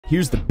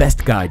Here's the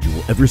best guide you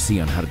will ever see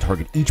on how to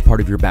target each part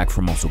of your back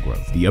for muscle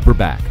growth. The upper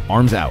back,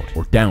 arms out,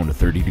 or down to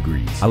 30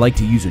 degrees. I like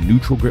to use a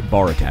neutral grip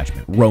bar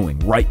attachment, rowing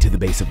right to the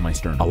base of my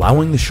sternum,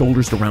 allowing the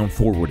shoulders to round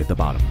forward at the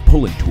bottom,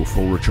 pulling to a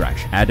full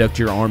retraction. Adduct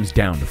your arms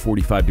down to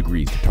 45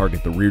 degrees to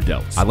target the rear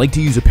delts. I like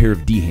to use a pair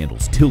of D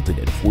handles tilted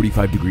at a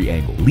 45-degree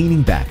angle,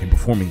 leaning back and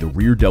performing the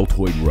rear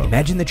deltoid row.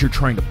 Imagine that you're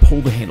trying to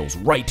pull the handles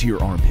right to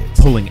your armpits,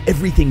 pulling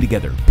everything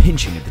together,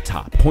 pinching at the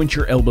top. Point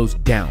your elbows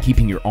down,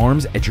 keeping your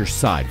arms at your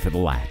side for the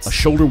lats. A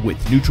shoulder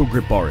width neutral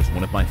grip bar is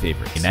one of my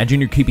favorites. Imagine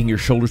you're keeping your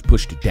shoulders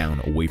pushed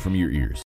down away from your ears.